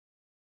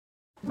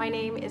My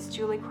name is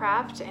Julie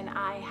Kraft and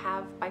I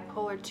have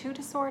bipolar 2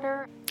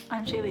 disorder.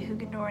 I'm Shaylee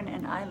Hugendorn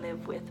and I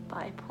live with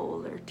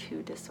bipolar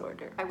 2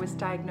 disorder. I was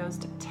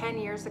diagnosed 10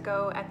 years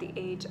ago at the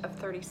age of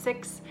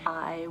 36.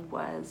 I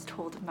was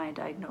told of my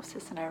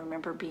diagnosis and I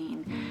remember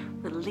being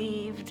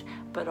relieved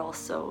but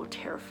also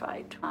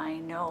terrified. I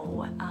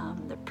know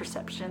the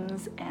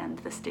perceptions and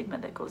the stigma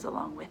that goes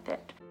along with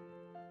it.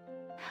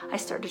 I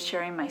started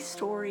sharing my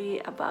story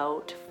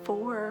about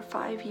 4 or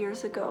 5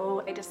 years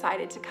ago. I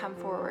decided to come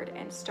forward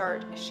and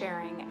start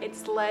sharing.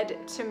 It's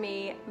led to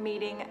me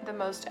meeting the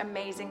most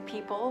amazing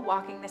people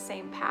walking the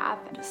same path.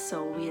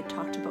 So we had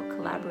talked about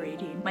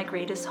collaborating. My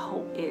greatest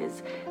hope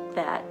is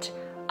that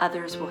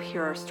others will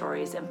hear our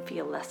stories and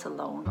feel less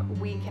alone.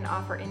 We can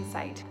offer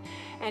insight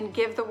and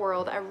give the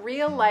world a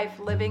real life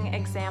living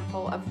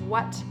example of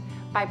what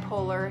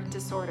bipolar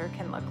disorder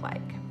can look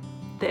like.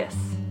 This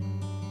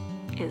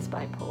is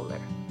bipolar.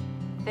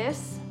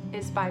 This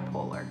is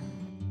bipolar.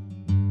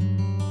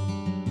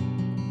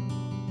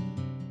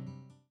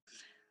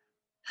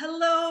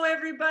 Hello,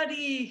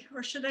 everybody,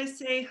 or should I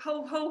say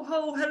ho, ho,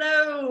 ho,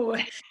 hello.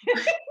 We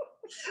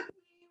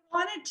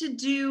wanted to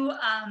do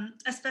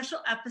a special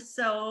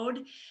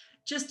episode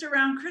just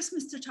around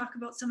Christmas to talk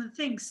about some of the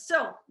things.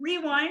 So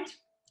rewind.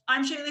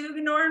 I'm Shaylee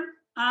Hugendorn.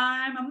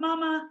 I'm a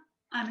mama.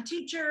 I'm a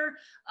teacher.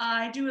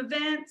 I do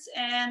events,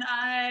 and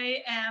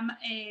I am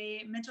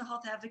a mental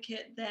health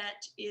advocate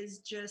that is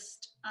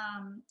just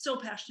so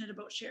passionate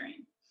about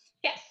sharing.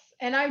 Yes,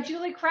 and I'm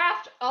Julie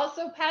Kraft,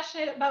 also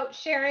passionate about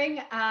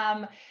sharing.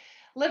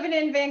 Living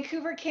in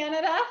Vancouver,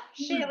 Canada.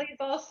 Shaylee's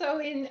also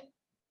in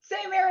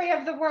same area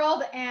of the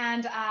world,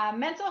 and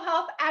mental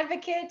health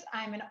advocate.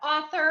 I'm an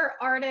author,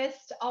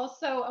 artist,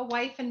 also a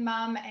wife and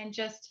mom, and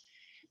just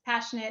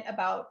passionate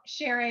about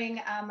sharing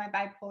my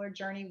bipolar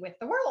journey with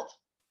the world.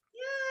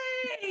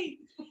 Yay!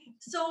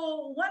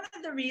 So one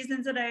of the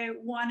reasons that I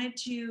wanted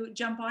to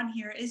jump on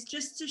here is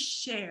just to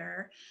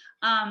share,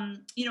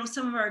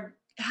 some of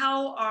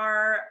how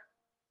our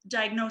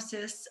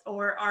diagnosis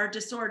or our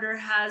disorder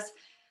has,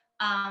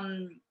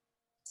 how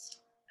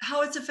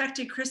it's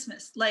affected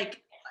Christmas.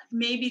 Like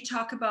maybe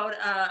talk about,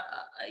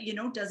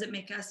 does it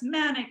make us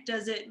manic?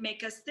 Does it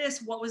make us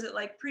this? What was it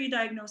like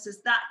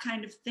pre-diagnosis? That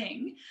kind of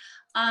thing.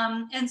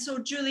 And so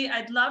Julie,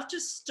 I'd love to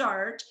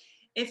start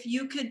if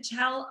you could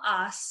tell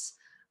us,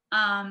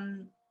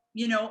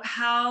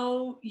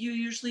 how you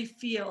usually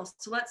feel.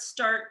 So let's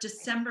start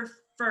December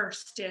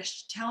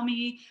 1st-ish. Tell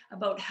me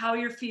about how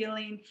you're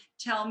feeling.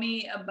 Tell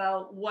me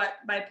about what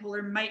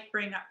bipolar might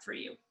bring up for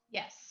you.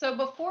 Yes. So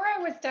before I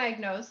was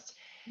diagnosed,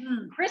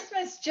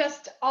 Christmas,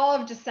 just all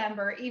of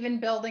December, even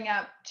building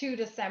up to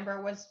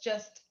December, was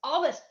just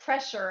all this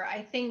pressure.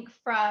 I think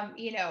from,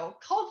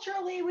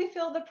 culturally, we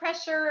feel the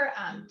pressure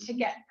to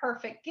get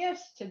perfect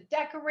gifts, to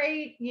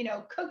decorate,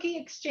 cookie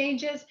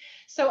exchanges.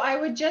 So I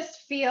would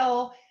just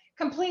feel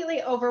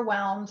completely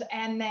overwhelmed.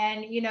 And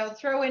then,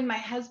 throw in my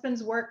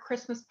husband's work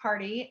Christmas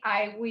party.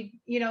 I would,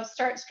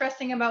 start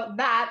stressing about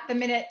that the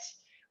minute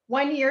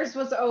 1 year's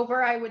was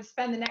over. I would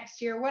spend the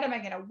next year, what am I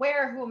going to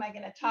wear? Who am I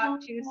going to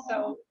talk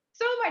to?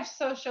 So much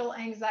social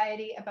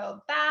anxiety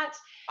about that.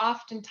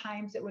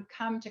 Oftentimes it would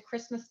come to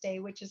Christmas Day,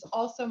 which is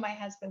also my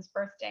husband's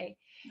birthday.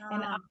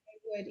 And I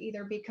would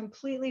either be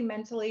completely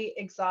mentally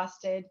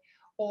exhausted,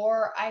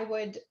 or I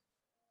would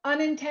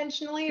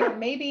unintentionally or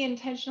maybe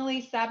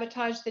intentionally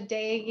sabotage the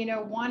day,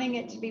 wanting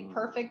it to be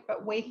perfect,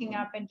 but waking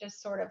up and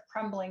just sort of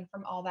crumbling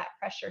from all that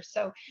pressure.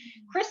 So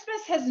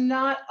Christmas has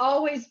not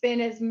always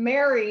been as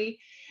merry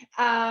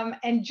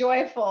and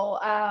joyful,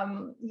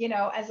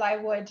 as I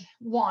would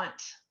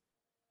want.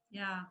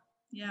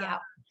 Yeah.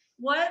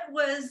 What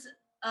was,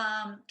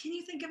 can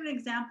you think of an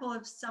example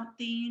of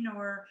something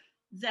or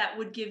that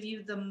would give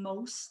you the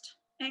most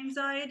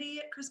anxiety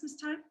at Christmas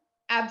time?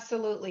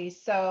 Absolutely.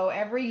 So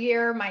every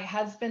year, my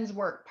husband's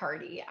work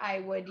party, I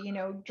would,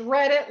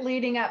 dread it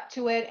leading up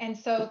to it. And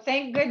so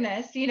thank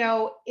goodness,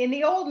 in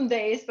the olden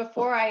days,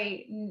 before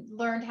I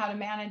learned how to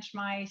manage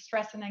my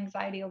stress and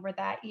anxiety over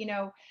that,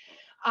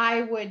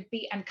 I would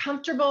be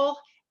uncomfortable.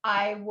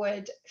 I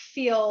would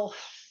feel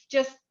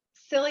just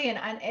silly and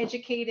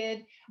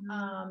uneducated.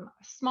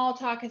 Small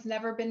talk has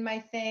never been my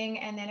thing.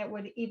 And then it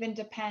would even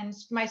depend,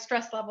 my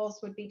stress levels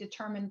would be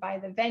determined by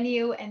the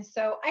venue. And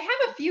so I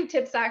have a few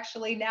tips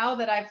actually now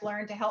that I've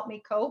learned to help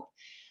me cope.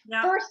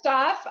 Yeah. First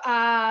off,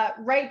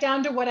 right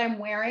down to what I'm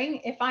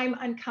wearing. If I'm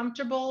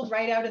uncomfortable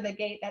right out of the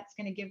gate, that's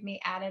going to give me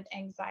added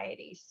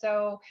anxiety.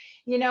 So,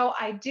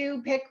 I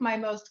do pick my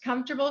most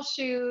comfortable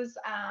shoes.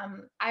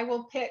 I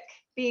will pick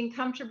being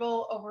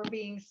comfortable over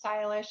being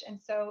stylish. And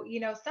so,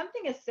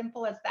 something as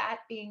simple as that,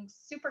 being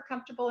super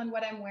comfortable in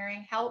what I'm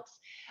wearing, helps.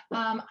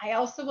 I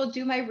also will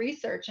do my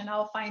research and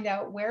I'll find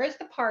out, where is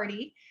the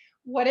party?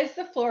 What is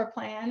the floor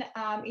plan?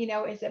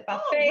 Is it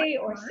buffet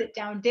or sit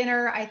down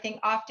dinner? I think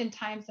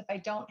oftentimes if I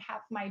don't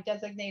have my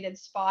designated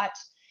spot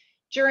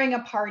during a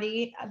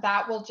party,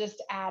 that will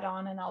just add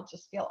on and I'll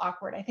just feel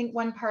awkward. I think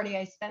one party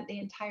I spent the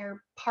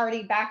entire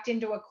party backed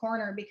into a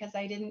corner because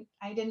I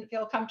didn't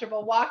feel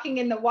comfortable walking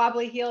in the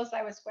wobbly heels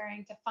I was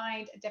wearing to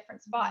find a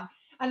different spot.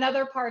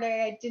 another party,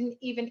 I didn't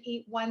even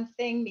eat one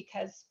thing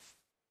because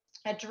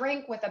a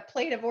drink with a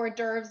plate of hors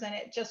d'oeuvres and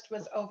it just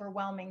was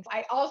overwhelming.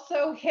 I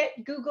also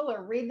hit Google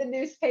or read the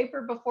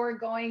newspaper before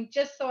going,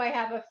 just so I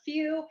have a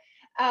few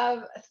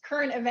of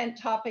current event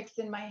topics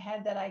in my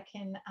head that I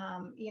can,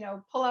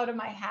 pull out of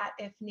my hat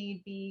if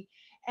need be.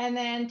 And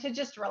then to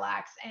just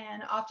relax.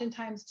 And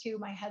oftentimes, too,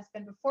 my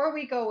husband, before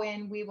we go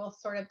in, we will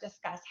sort of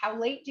discuss how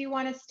late do you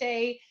want to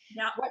stay?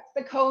 Yeah. What's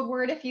the code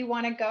word if you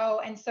want to go?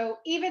 And so,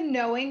 even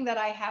knowing that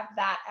I have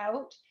that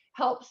out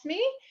helps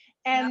me.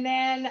 And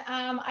then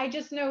I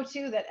just know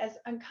too that as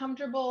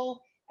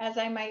uncomfortable as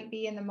I might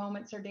be in the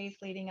moments or days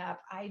leading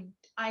up,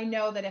 I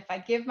know that if I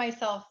give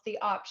myself the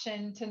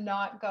option to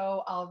not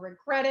go, I'll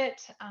regret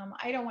it.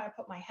 I don't want to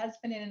put my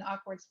husband in an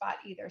awkward spot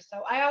either.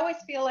 So I always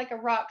feel like a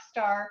rock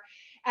star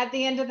at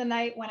the end of the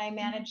night when I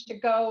manage to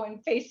go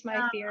and face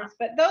my fears.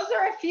 But those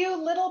are a few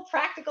little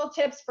practical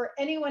tips for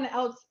anyone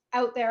else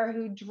out there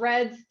who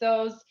dreads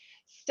those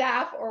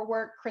staff or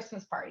work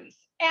Christmas parties.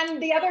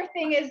 And the other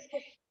thing is,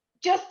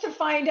 just to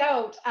find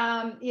out,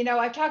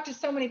 I've talked to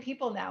so many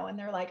people now and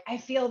they're like, I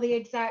feel the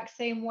exact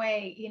same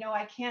way.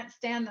 I can't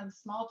stand them.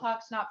 Small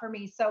talk's not for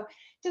me. So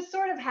just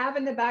sort of have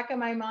in the back of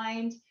my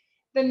mind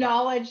the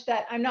knowledge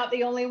that I'm not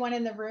the only one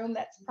in the room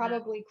that's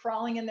probably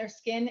crawling in their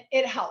skin.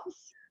 It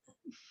helps.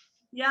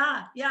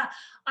 Yeah.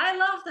 I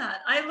love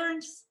that. I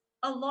learned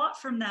a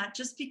lot from that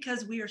just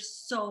because we are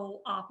so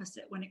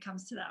opposite when it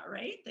comes to that,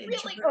 right? The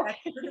Really? introvert,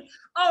 extrovert.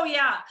 Oh,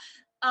 yeah.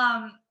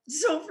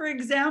 So for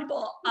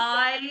example,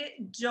 I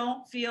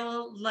don't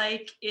feel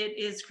like it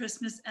is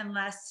Christmas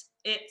unless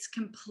it's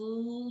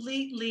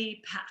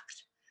completely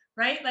packed,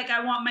 right? Like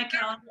I want my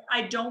calendar.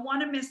 I don't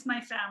want to miss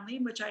my family,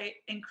 which I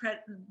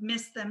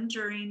miss them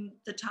during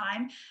the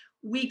time.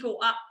 We go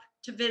up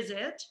to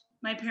visit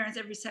my parents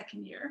every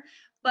second year,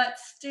 but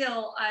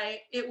still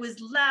it was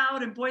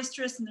loud and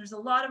boisterous and there's a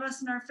lot of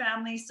us in our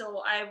family.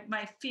 So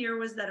my fear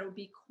was that it would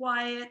be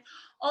quiet.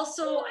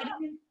 Also,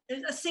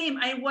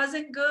 I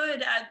wasn't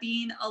good at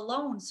being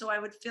alone, so I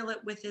would fill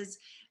it with as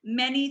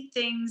many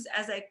things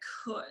as I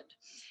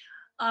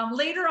could.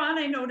 Later on,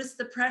 I noticed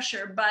the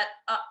pressure, but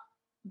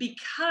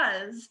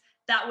because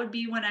that would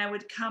be when I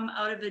would come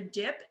out of a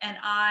dip and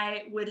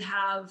I would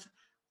have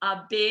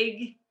a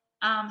big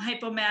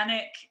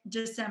hypomanic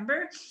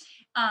December.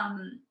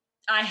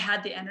 I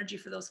had the energy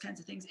for those kinds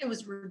of things. It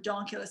was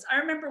ridiculous. I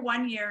remember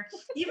one year,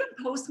 even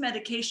post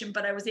medication,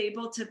 but I was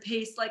able to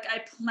pace, like I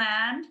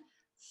planned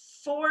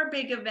 4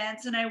 big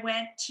events and I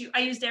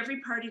used every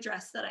party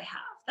dress that I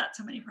have. That's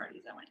how many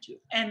parties I went to.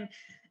 And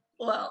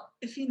well,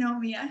 if you know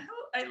me, I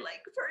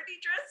like party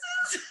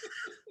dresses.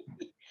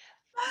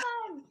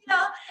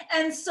 Yeah.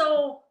 And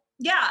so,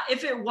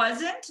 if it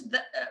wasn't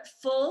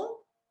full,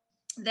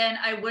 then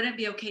I wouldn't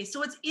be okay.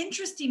 So it's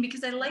interesting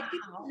because I like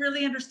people to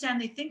really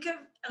understand. They think of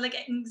like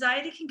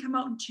anxiety can come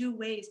out in 2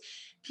 ways.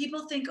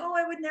 People think, oh,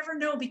 I would never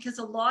know, because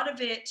a lot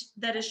of it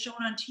that is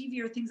shown on TV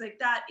or things like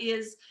that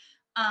is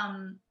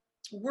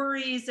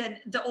worries, and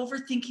the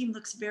overthinking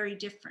looks very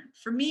different.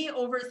 For me,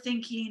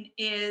 overthinking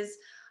is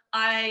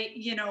I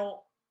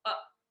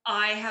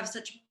have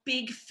such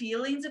big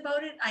feelings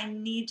about it. I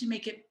need to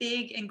make it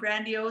big and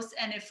grandiose.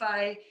 And if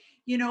I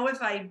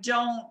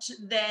don't,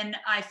 then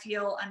I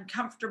feel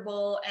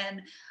uncomfortable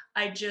and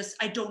I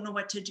don't know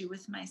what to do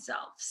with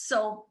myself.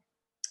 So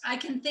I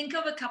can think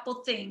of a couple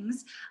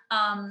things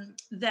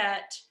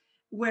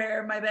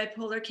where my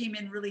bipolar came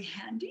in really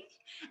handy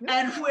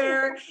and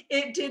where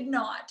it did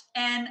not.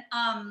 And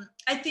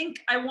I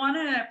think I want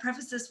to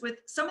preface this with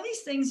some of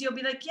these things you'll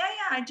be like, yeah,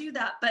 I do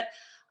that. But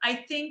I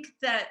think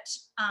that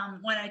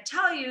when I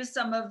tell you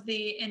some of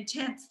the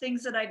intense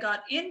things that I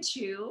got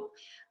into,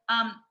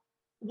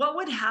 what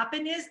would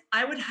happen is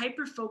I would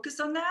hyper focus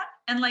on that.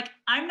 And like,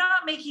 I'm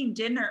not making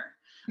dinner.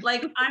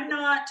 Like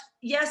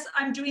yes,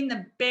 I'm doing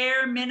the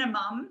bare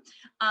minimum.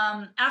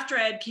 After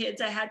I had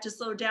kids, I had to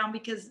slow down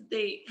because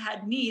they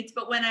had needs.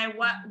 But when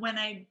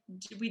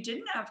we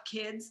didn't have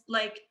kids,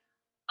 like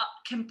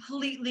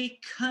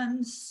completely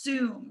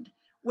consumed,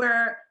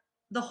 where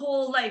the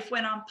whole life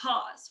went on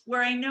pause,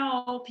 where I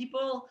know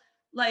people,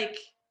 like,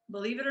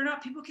 believe it or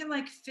not, people can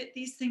like fit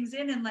these things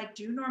in and like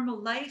do normal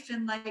life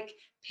and like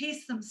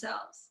pace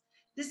themselves.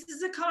 This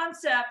is a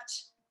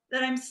concept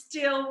that I'm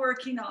still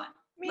working on.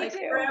 Me too.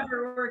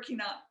 Forever working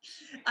on.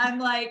 I'm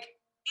like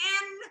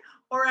in,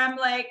 or I'm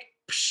like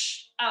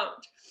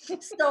out.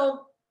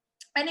 So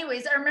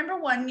anyways, I remember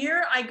one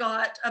year I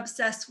got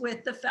obsessed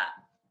with the fat.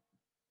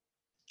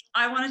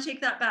 I want to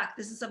take that back.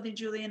 This is something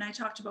Julie and I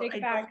talked about. I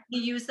don't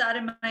use that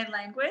in my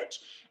language,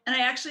 and I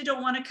actually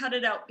don't want to cut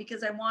it out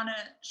because I want to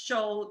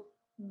show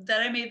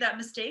that I made that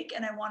mistake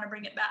and I want to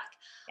bring it back.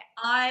 Yeah.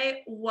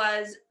 I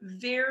was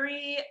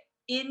very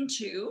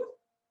into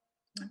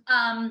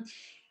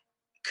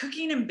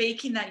cooking and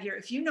baking that year.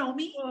 If you know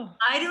me,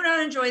 I do not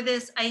enjoy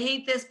this. I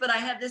hate this, but I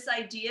had this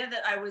idea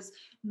that I was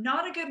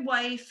not a good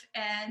wife,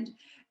 and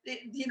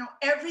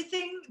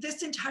everything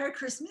this entire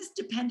Christmas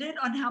depended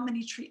on how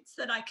many treats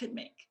that I could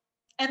make.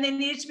 And they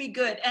needed to be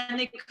good, and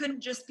they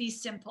couldn't just be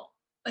simple.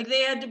 Like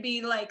they had to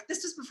be like,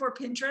 this was before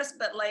Pinterest,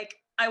 but like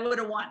I would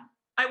have won.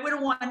 I would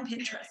have won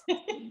Pinterest.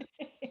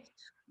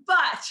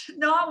 But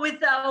not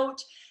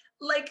without,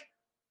 like,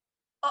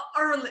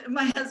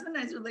 my husband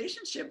and I's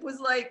relationship was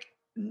like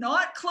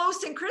not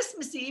close and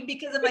Christmassy,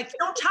 because I'm like,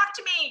 don't talk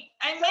to me.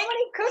 I'm So making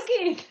many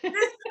cookies.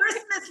 this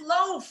Christmas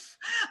loaf.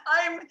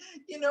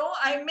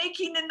 I'm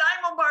making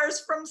Nanaimo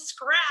bars from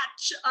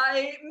scratch.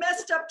 I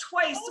messed up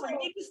twice, so I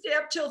need to stay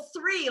up till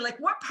 3. Like,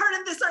 what part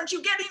of this aren't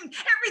you getting?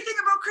 Everything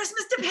about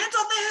Christmas depends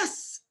on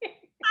this.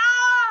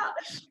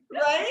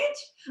 Right?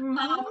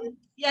 Mhm.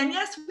 And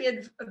yes, we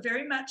had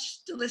very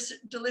much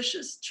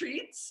delicious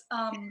treats.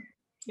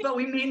 But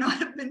we may not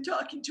have been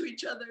talking to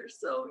each other.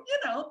 So,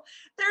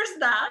 there's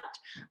that.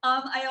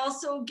 I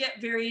also get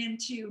very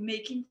into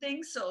making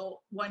things.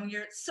 So one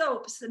year it's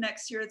soaps, the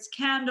next year it's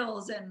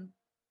candles. And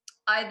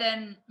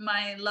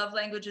my love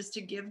language is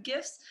to give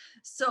gifts.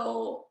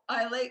 So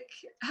I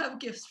have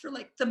gifts for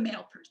the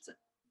mail person.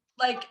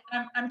 Like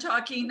I'm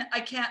talking,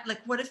 I can't,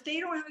 what if they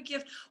don't have a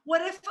gift?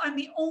 What if I'm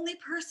the only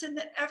person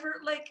that ever,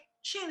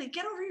 Shaylee,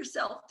 get over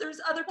yourself. There's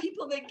other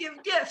people that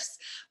give gifts,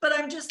 but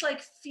I'm just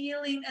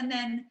feeling, and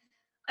then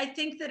I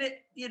think that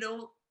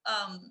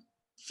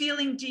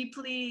feeling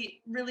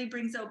deeply really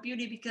brings out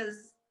beauty,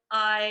 because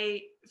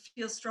I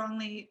feel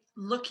strongly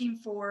looking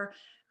for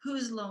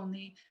who's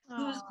lonely,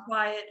 who's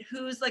quiet,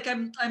 who's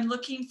I'm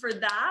looking for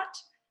that,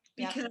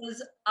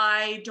 because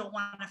I don't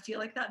want to feel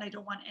like that, and I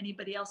don't want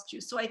anybody else to.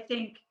 So I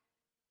think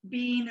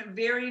being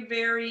very,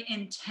 very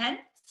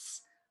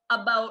intense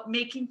about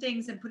making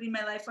things and putting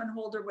my life on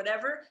hold or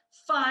whatever,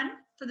 fun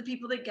for the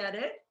people that get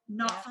it,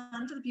 not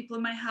fun for the people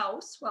in my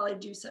house while I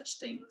do such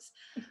things,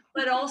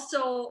 but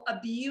also a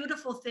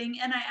beautiful thing.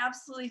 And I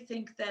absolutely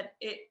think that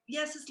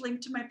it's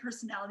linked to my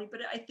personality,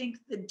 but I think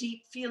the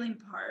deep feeling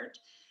part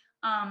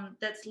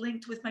that's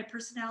linked with my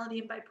personality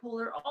and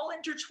bipolar, all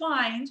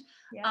intertwined,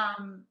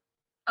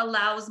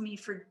 allows me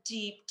for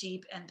deep,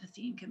 deep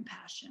empathy and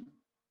compassion.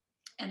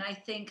 And I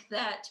think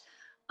that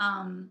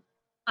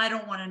I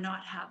don't want to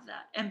not have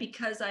that. And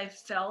because I've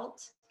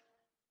felt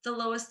the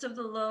lowest of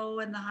the low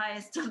and the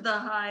highest of the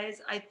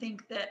highs, I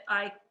think that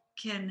I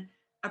can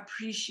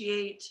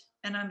appreciate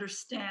and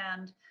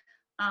understand.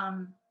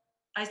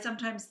 I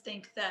sometimes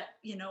think that,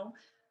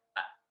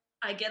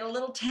 I get a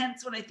little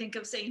tense when I think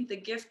of saying the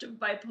gift of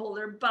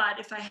bipolar, but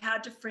if I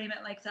had to frame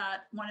it like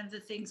that, one of the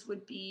things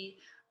would be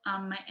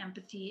my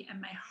empathy and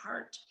my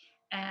heart,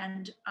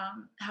 and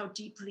how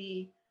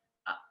deeply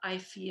I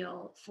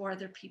feel for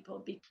other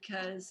people,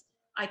 because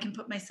I can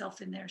put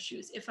myself in their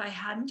shoes. If I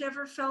hadn't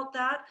ever felt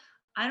that,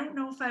 I don't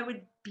know if I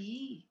would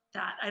be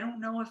that. I don't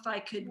know if I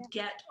could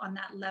get on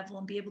that level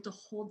and be able to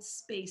hold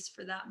space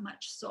for that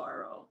much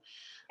sorrow.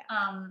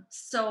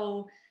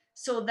 So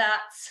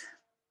that's,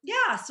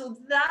 so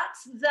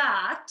that's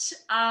that.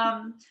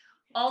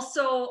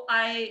 Also,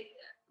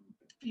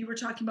 you were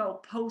talking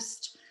about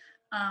post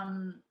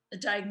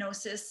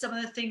diagnosis, some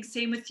of the things,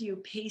 same with you,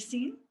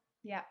 pacing.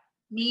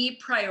 Me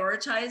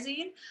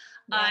prioritizing.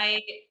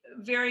 I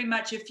very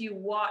much, if you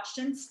watched,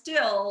 and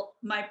still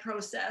my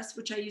process,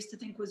 which I used to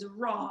think was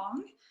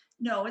wrong,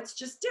 no, it's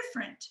just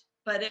different,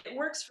 but it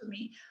works for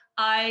me.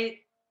 I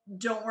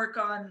don't work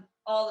on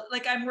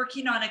I'm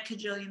working on a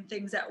cajillion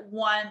things at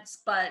once,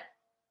 but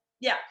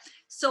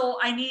so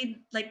I need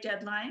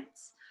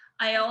deadlines.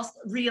 I also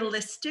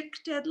realistic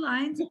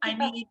deadlines.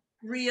 I need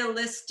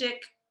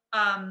realistic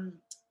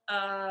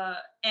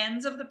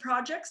ends of the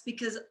projects,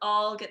 because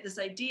I'll get this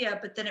idea,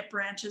 but then it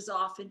branches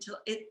off until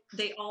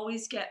they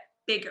always get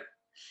bigger.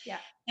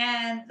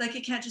 And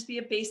it can't just be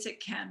a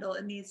basic candle.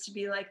 It needs to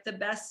be the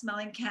best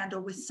smelling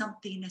candle with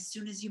something, as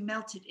soon as you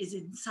melt it, is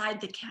inside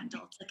the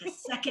candle. It's like a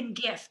second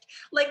gift.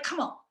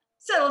 Come on,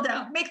 settle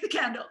down, make the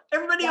candle.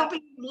 Everybody will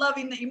be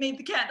loving that you made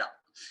the candle.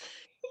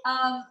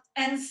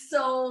 And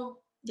so,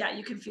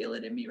 you can feel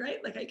it in me, right?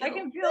 I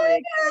can feel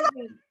it.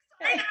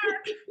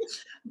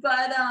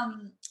 But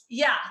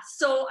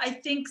so I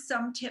think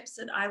some tips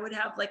that I would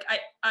have,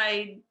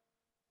 I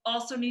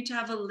also need to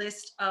have a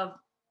list of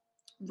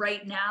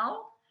right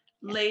now,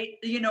 right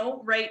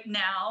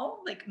now,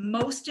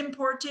 most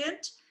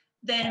important,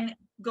 then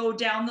go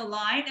down the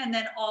line, and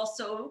then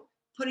also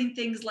putting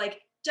things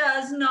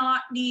does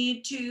not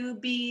need to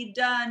be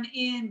done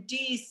in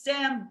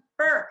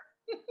December.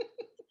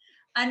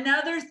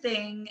 Another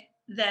thing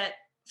that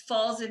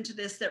falls into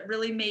this that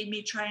really made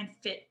me try and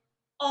fit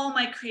all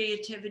my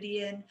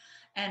creativity in,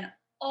 and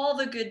all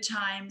the good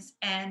times,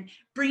 and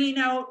bringing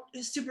out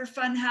super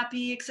fun,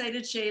 happy,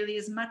 excited Shaylee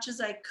as much as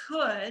I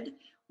could,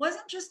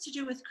 wasn't just to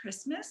do with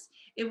Christmas.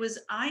 It was,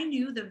 I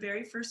knew the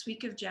very first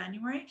week of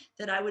January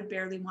that I would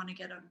barely want to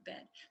get out of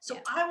bed. So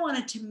I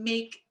wanted to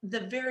make the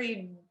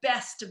very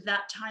best of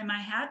that time I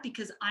had,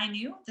 because I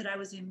knew that I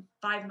was in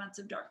 5 months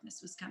of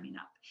darkness was coming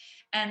up.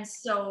 And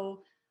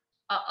so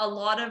a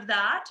lot of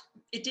that,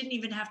 it didn't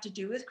even have to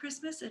do with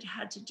Christmas. It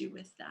had to do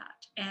with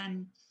that.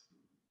 And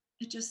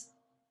it just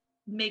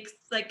makes,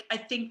 I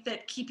think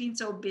that keeping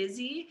so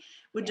busy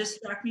would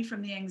distract me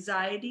from the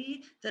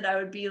anxiety, that I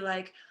would be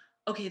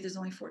okay, there's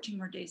only 14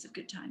 more days of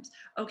good times.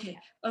 Okay.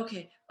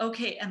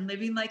 And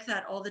living like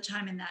that all the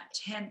time in that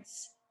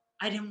tense,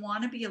 I didn't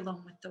want to be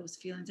alone with those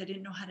feelings. I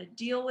didn't know how to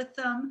deal with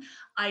them.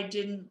 I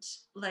didn't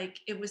like,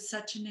 it was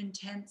such an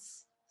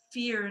intense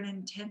fear and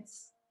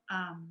intense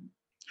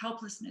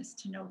helplessness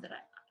to know that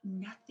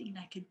nothing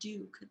I could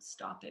do could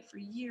stop it for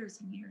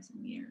years and years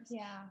and years.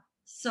 Yeah.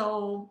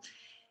 So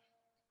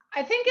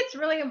I think it's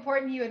really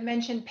important you had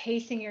mentioned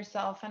pacing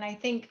yourself. And I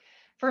think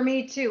for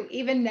me too,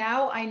 even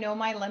now, I know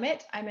my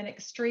limit. I'm an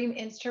extreme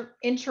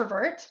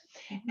introvert.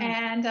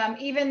 And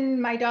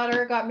even my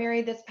daughter got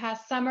married this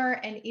past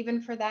summer. And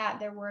even for that,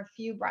 there were a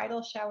few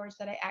bridal showers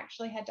that I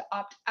actually had to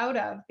opt out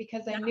of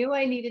because I knew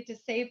I needed to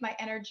save my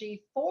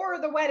energy for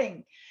the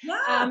wedding.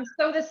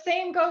 So the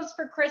same goes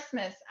for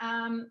Christmas.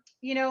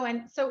 You know,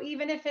 and so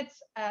even if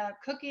it's a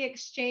cookie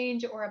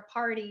exchange or a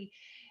party,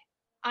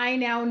 I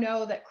now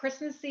know that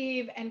Christmas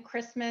Eve and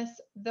Christmas,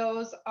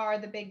 those are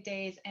the big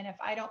days. And if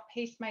I don't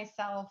pace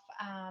myself,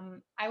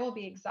 I will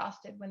be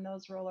exhausted when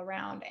those roll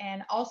around.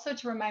 And also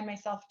to remind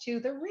myself too,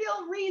 the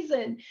real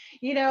reason,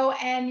 you know,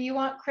 and you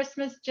want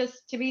Christmas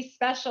just to be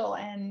special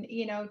and,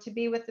 you know, to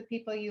be with the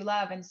people you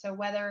love. And so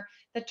whether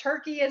the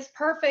turkey is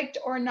perfect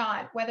or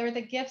not, whether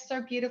the gifts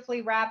are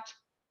beautifully wrapped,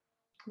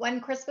 one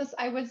Christmas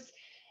I was,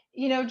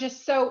 you know,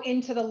 just so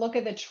into the look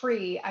of the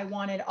tree. I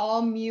wanted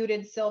all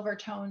muted silver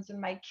tones, and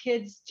my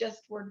kids just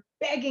were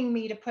begging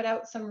me to put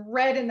out some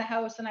red in the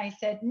house. And I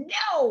said,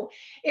 no,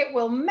 it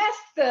will mess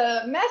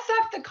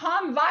up the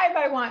calm vibe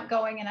I want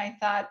going. And I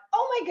thought,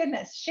 oh my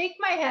goodness, shake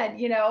my head,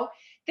 you know,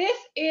 this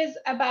is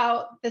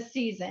about the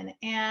season.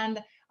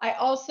 And I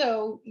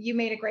also, you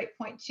made a great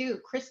point too.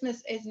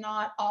 Christmas is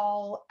not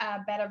all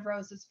a bed of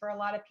roses for a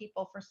lot of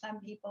people. For some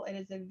people, it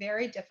is a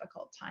very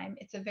difficult time.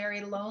 It's a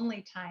very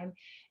lonely time.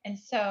 And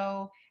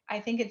so I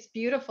think it's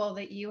beautiful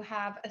that you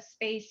have a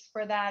space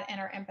for that and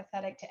are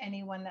empathetic to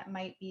anyone that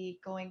might be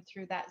going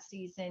through that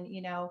season.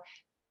 You know,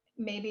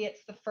 maybe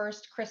it's the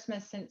first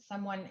Christmas since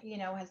someone, you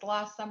know, has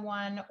lost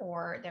someone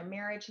or their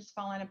marriage has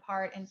fallen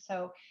apart. And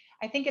so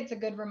I think it's a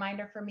good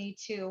reminder for me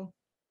too,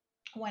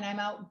 when I'm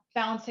out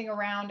bouncing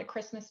around to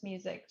Christmas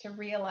music, to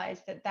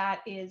realize that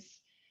that is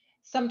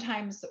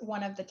sometimes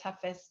one of the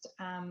toughest,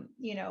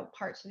 you know,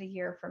 parts of the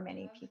year for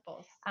many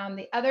people.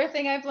 The other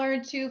thing I've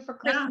learned too for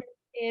Christmas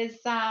is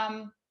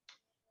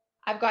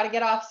I've got to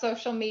get off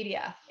social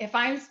media. If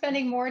I'm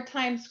spending more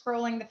time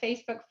scrolling the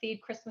Facebook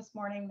feed Christmas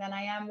morning than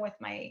I am with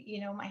my,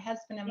 you know, my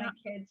husband and my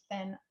kids,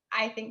 then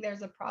I think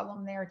there's a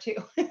problem there too.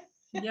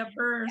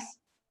 Yepers.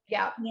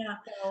 Yeah.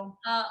 So,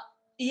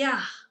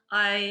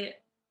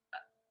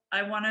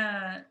 I want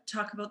to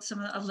talk about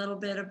a little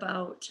bit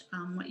about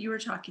what you were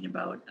talking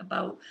about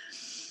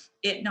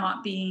it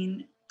not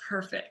being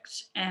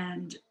perfect,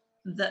 and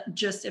that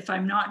just if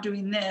I'm not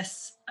doing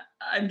this,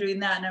 I'm doing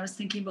that. And I was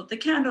thinking about the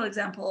candle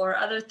example or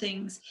other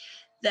things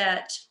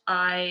that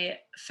I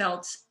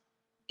felt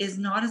is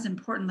not as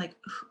important. Like,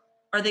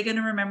 are they going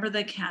to remember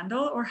the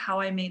candle or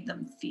how I made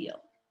them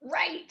feel?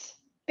 Right.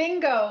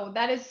 Bingo.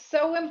 That is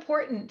so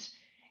important.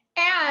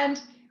 And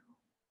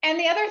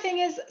the other thing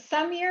is,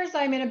 some years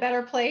I'm in a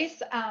better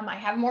place. I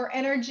have more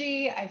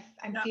energy.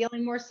 I'm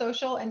feeling more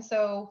social. And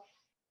so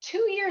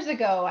 2 years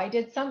ago, I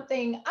did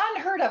something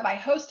unheard of. I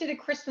hosted a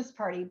Christmas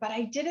party, but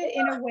I did it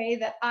in a way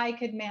that I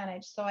could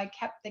manage. So I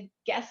kept the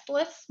guest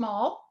list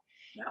small.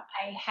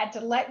 I had to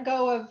let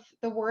go of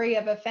the worry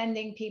of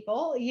offending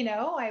people. You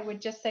know, I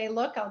would just say,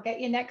 look, I'll get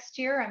you next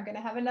year. I'm going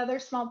to have another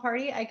small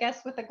party. I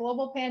guess with the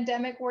global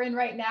pandemic we're in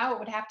right now, it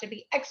would have to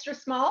be extra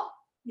small.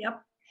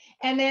 Yep.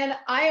 And then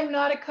I am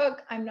not a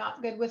cook. I'm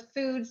not good with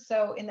food.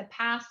 So in the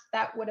past,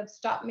 that would have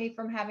stopped me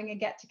from having a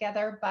get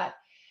together. But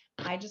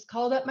I just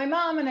called up my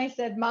mom and I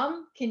said,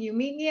 Mom, can you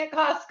meet me at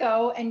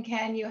Costco and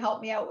can you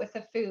help me out with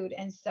the food?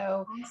 And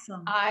so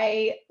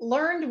I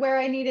learned where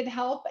I needed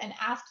help and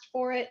asked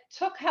for it,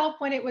 took help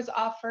when it was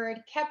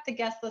offered, kept the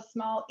guest list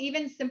small,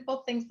 even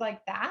simple things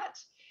like that.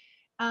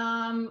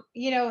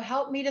 You know,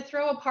 helped me to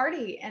throw a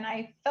party. And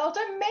I felt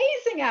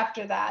amazing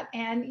after that.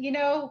 And, you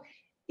know,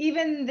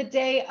 even the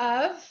day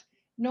of,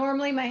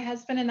 normally my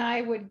husband and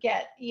I would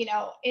get, you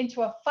know,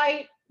 into a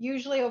fight,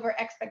 usually over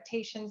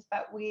expectations,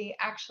 but we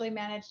actually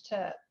managed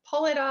to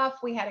pull it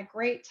off. We had a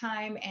great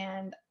time.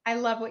 And I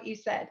love what you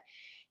said.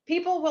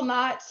 People will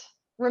not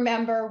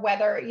remember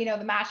whether, you know,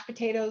 the mashed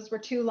potatoes were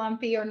too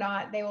lumpy or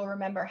not. They will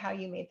remember how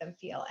you made them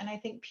feel. And I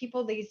think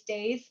people these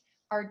days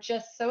are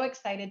just so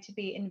excited to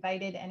be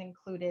invited and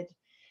included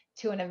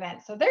to an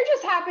event. So they're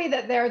just happy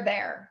that they're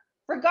there,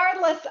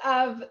 regardless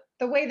of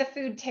the way the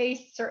food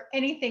tastes or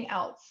anything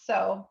else.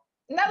 So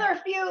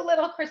another few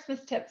little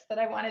Christmas tips that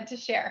I wanted to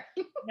share.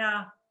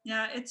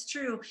 Yeah, it's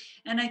true.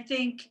 And I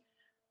think,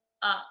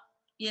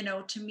 you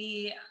know, to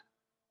me,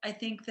 I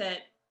think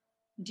that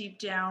deep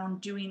down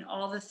doing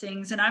all the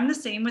things, and I'm the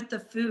same with the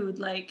food,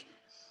 like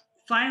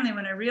finally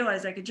when I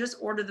realized I could just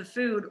order the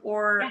food,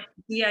 or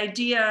the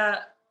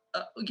idea,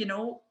 you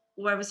know,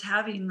 I was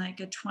having like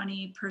a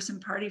 20-person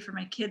party for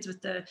my kids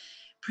with the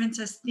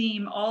princess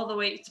theme all the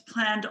way, it's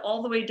planned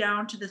all the way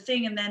down to the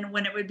thing. And then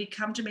when it would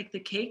become to make the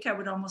cake, I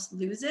would almost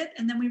lose it.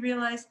 And then we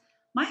realized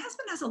my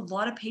husband has a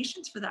lot of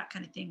patience for that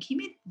kind of thing. He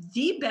made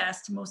the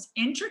best, most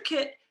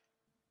intricate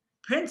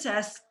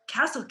princess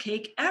castle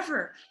cake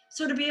ever.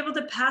 So to be able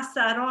to pass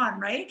that on,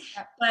 right?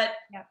 Yep. But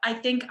Yep. I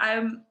think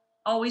I'm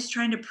always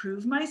trying to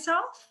prove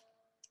myself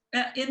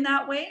in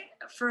that way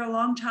for a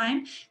long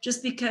time,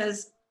 just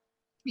because,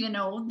 you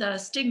know, the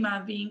stigma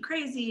of being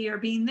crazy or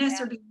being this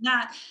or being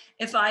that.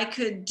 If I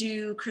could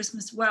do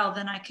Christmas well,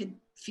 then I could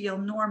feel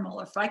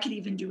normal. Or if I could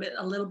even do it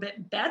a little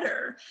bit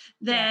better,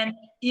 then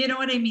you know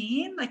what I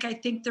mean? Like, I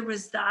think there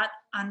was that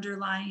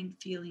underlying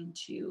feeling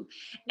too.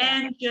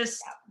 And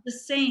just the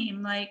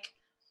same, like,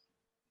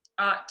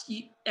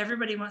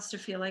 everybody wants to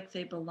feel like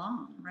they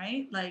belong,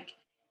 right? Like,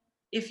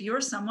 if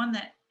you're someone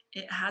that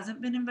it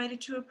hasn't been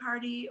invited to a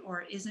party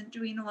or isn't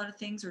doing a lot of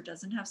things or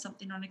doesn't have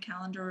something on a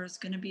calendar or is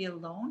going to be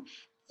alone,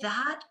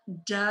 that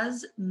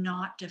does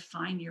not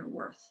define your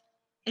worth.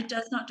 It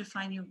does not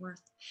define your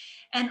worth.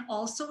 And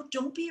also,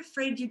 don't be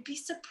afraid. You'd be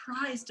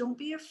surprised. Don't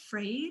be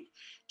afraid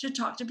to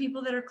talk to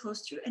people that are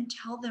close to you and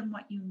tell them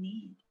what you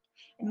need.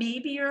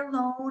 Maybe you're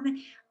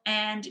alone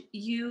and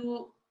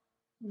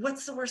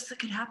what's the worst that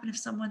could happen if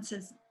someone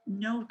says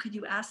no? Could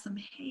you ask them,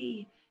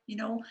 hey, you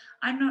know,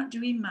 I'm not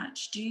doing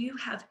much. Do you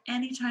have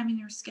any time in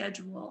your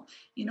schedule,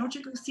 you know, to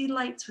go see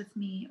lights with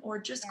me or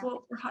just go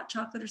out for hot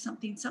chocolate or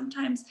something?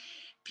 Sometimes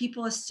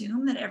people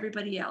assume that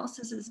everybody else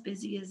is as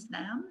busy as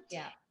them.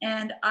 Yeah.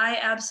 And I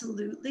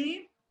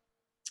absolutely,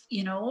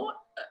 you know,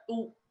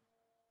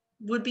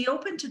 would be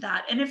open to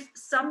that. And if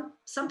some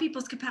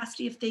people's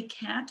capacity, if they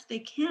can't, they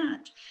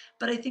can't.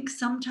 But I think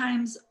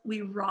sometimes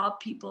we rob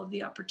people of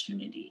the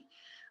opportunity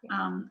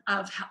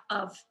of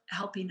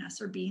helping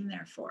us or being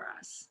there for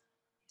us.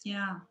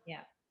 Yeah.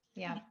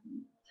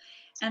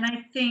 And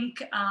I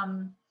think,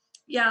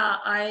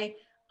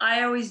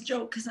 I always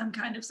joke because I'm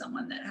kind of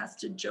someone that has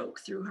to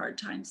joke through hard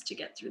times to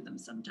get through them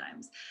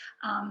sometimes.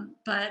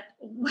 But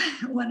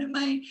one of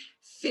my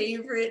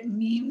favorite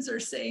memes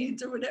or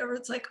sayings or whatever,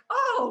 it's like,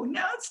 oh,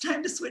 now it's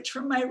time to switch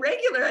from my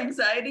regular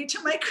anxiety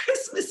to my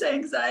Christmas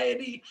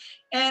anxiety.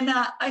 And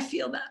I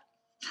feel that.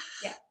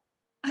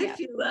 I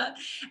feel that.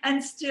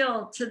 And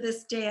still to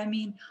this day, I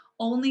mean,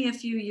 only a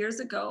few years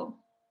ago,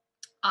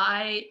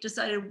 I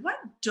decided,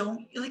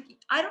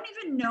 I don't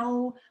even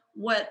know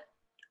what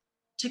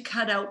to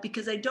cut out,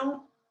 because I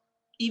don't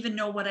even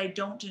know what I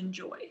don't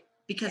enjoy,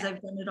 because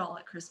I've done it all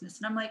at Christmas.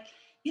 And I'm like,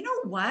 you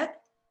know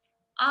what?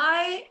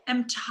 I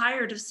am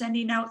tired of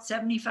sending out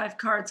 75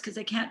 cards because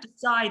I can't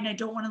decide and I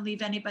don't want to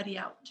leave anybody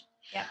out.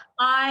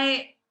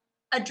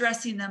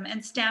 Addressing them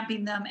and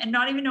stamping them and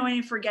not even knowing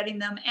if we're getting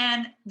them.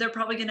 And they're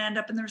probably going to end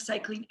up in the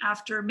recycling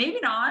after, maybe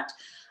not.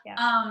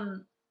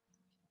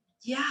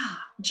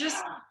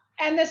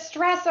 And the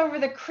stress over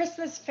the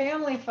Christmas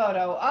family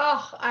photo.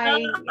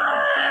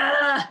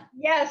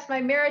 Yes,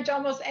 my marriage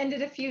almost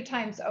ended a few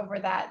times over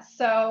that.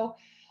 So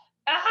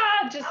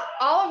just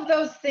all of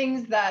those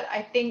things that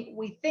I think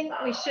we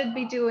should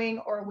be doing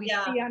or we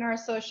see on our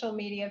social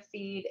media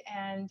feed.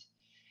 And,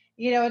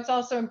 you know, it's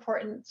also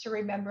important to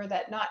remember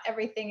that not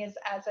everything is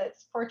as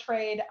it's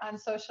portrayed on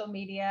social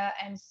media.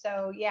 And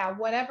so,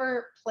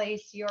 whatever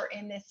place you're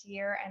in this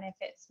year, and if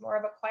it's more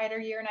of a quieter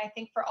year, and I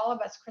think for all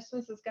of us,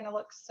 Christmas is going to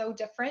look so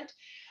different.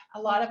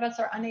 A lot of us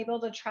are unable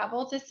to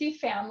travel to see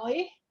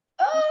family.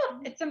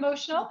 It's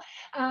emotional.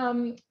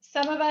 Some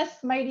of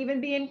us might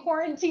even be in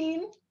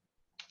quarantine.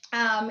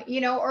 You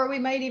know, or we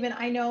might even,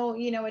 I know,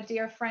 you know, a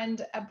dear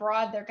friend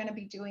abroad, they're going to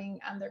be doing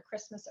their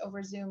Christmas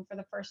over Zoom for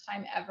the first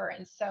time ever.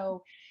 And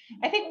so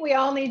I think we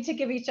all need to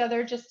give each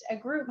other just a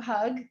group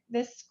hug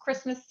this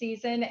Christmas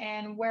season.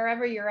 And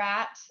wherever you're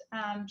at,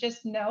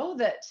 just know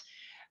that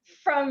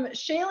from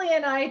Shaylee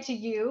and I to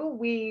you,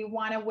 we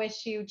want to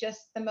wish you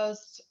just the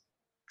most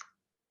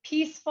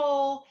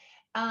peaceful,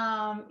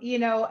 you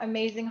know,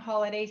 amazing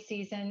holiday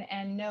season,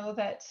 and know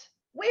that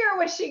we are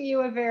wishing you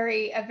a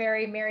very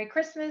Merry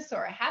Christmas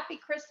or a Happy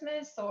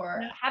Christmas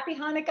or a Happy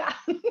Hanukkah,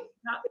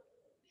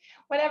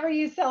 whatever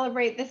you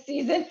celebrate this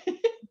season.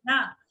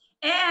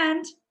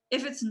 And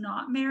if it's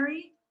not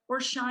merry or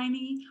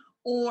shiny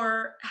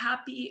or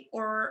happy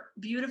or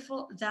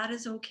beautiful, that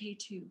is okay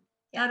too.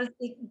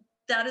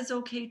 That is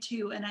okay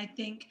too. And I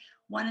think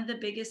one of the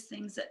biggest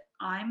things that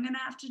I'm going to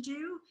have to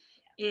do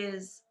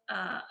is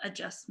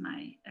adjust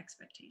my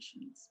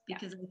expectations,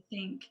 because I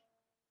think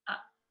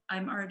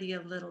I'm already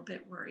a little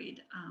bit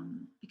worried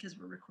because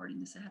we're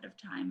recording this ahead of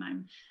time.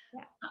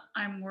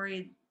 I'm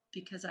worried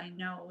because I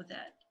know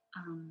that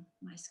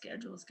my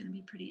schedule is going to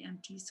be pretty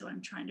empty. So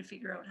I'm trying to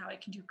figure out how I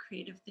can do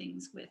creative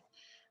things with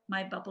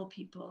my bubble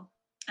people.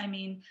 I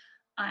mean,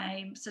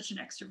 I'm such an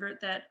extrovert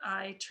that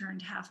I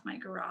turned half my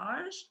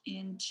garage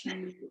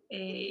into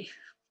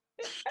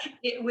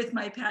with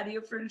my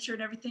patio furniture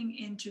and everything,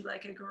 into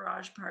like a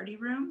garage party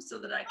room, so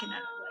that I can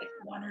have like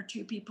one or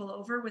two people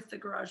over with the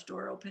garage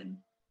door open,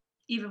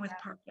 even with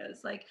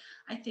parkas. Like,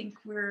 I think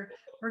we're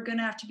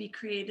gonna have to be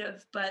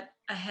creative, but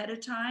ahead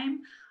of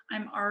time,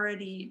 I'm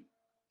already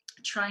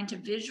trying to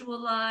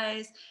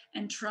visualize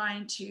and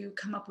trying to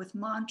come up with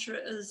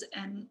mantras.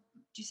 And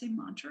do you say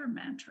mantra or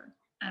mantra?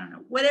 I don't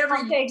know. Whatever.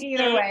 I'll take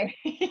either way.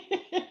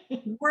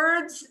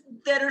 Words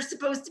that are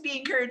supposed to be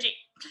encouraging.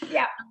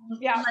 Yeah.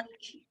 Like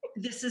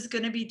this is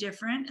going to be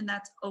different, and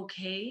that's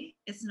okay.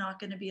 It's not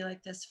going to be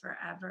like this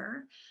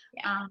forever.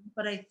 Yeah.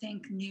 But I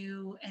think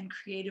new and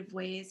creative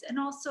ways. And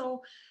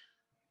also,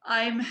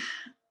 I'm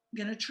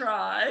going to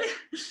try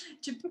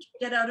to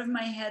get out of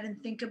my head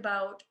and think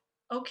about,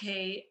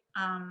 okay,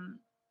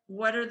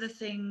 what are the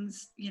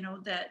things,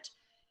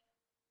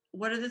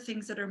 what are the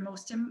things that are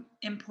most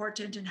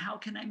important, and how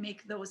can I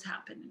make those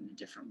happen in a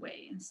different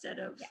way instead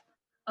of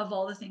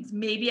all the things.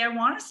 Maybe I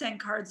want to send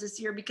cards this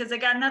year because I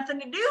got nothing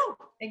to do.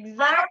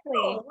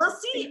 Exactly. We'll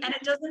see. And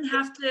it doesn't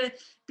have to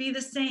be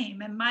the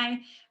same. And my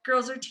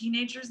girls are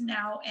teenagers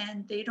now,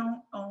 and they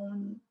don't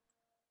own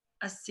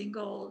a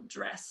single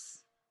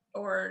dress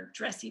or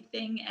dressy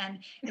thing.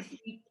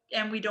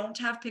 And we don't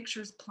have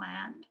pictures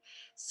planned.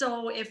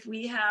 So if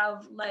we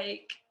have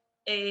like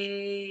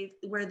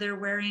where they're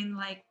wearing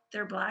like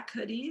their black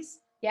hoodies,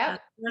 Yep.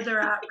 that's where they're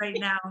at right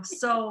now.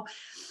 So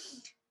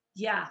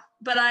yeah,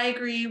 but I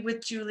agree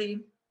with Julie.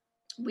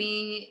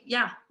 We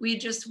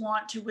just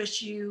want to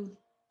wish you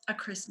a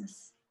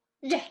Christmas.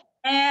 Yeah.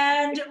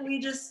 And we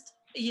just,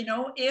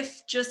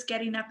 if just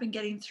getting up and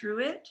getting through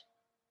it,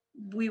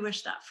 we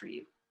wish that for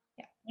you.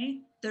 Yeah. Right?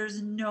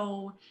 There's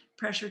no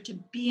pressure to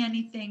be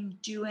anything,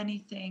 do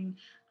anything.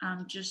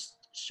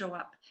 Just show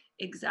up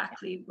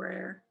exactly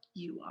where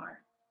you are.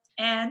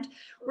 And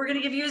we're going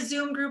to give you a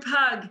Zoom group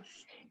hug.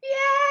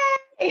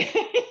 Yay!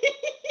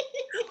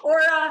 Or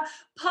a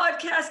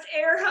podcast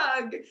air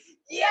hug.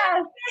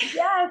 Yes,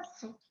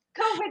 yes.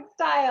 COVID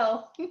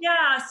style.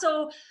 Yeah.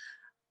 So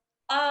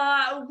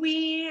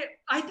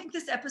I think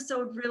this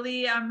episode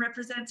really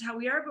represents how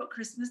we are about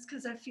Christmas,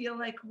 because I feel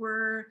like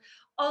we're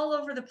all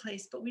over the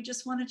place, but we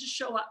just wanted to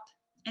show up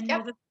and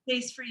know the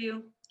space for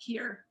you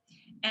here.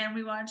 And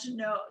we wanted to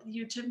know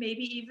you to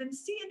maybe even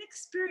see and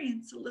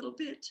experience a little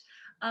bit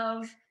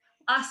of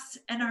us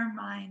and our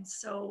minds.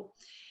 So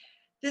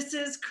this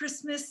is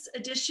Christmas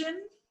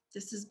edition.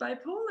 This is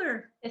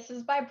Bipolar. This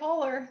is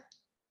Bipolar.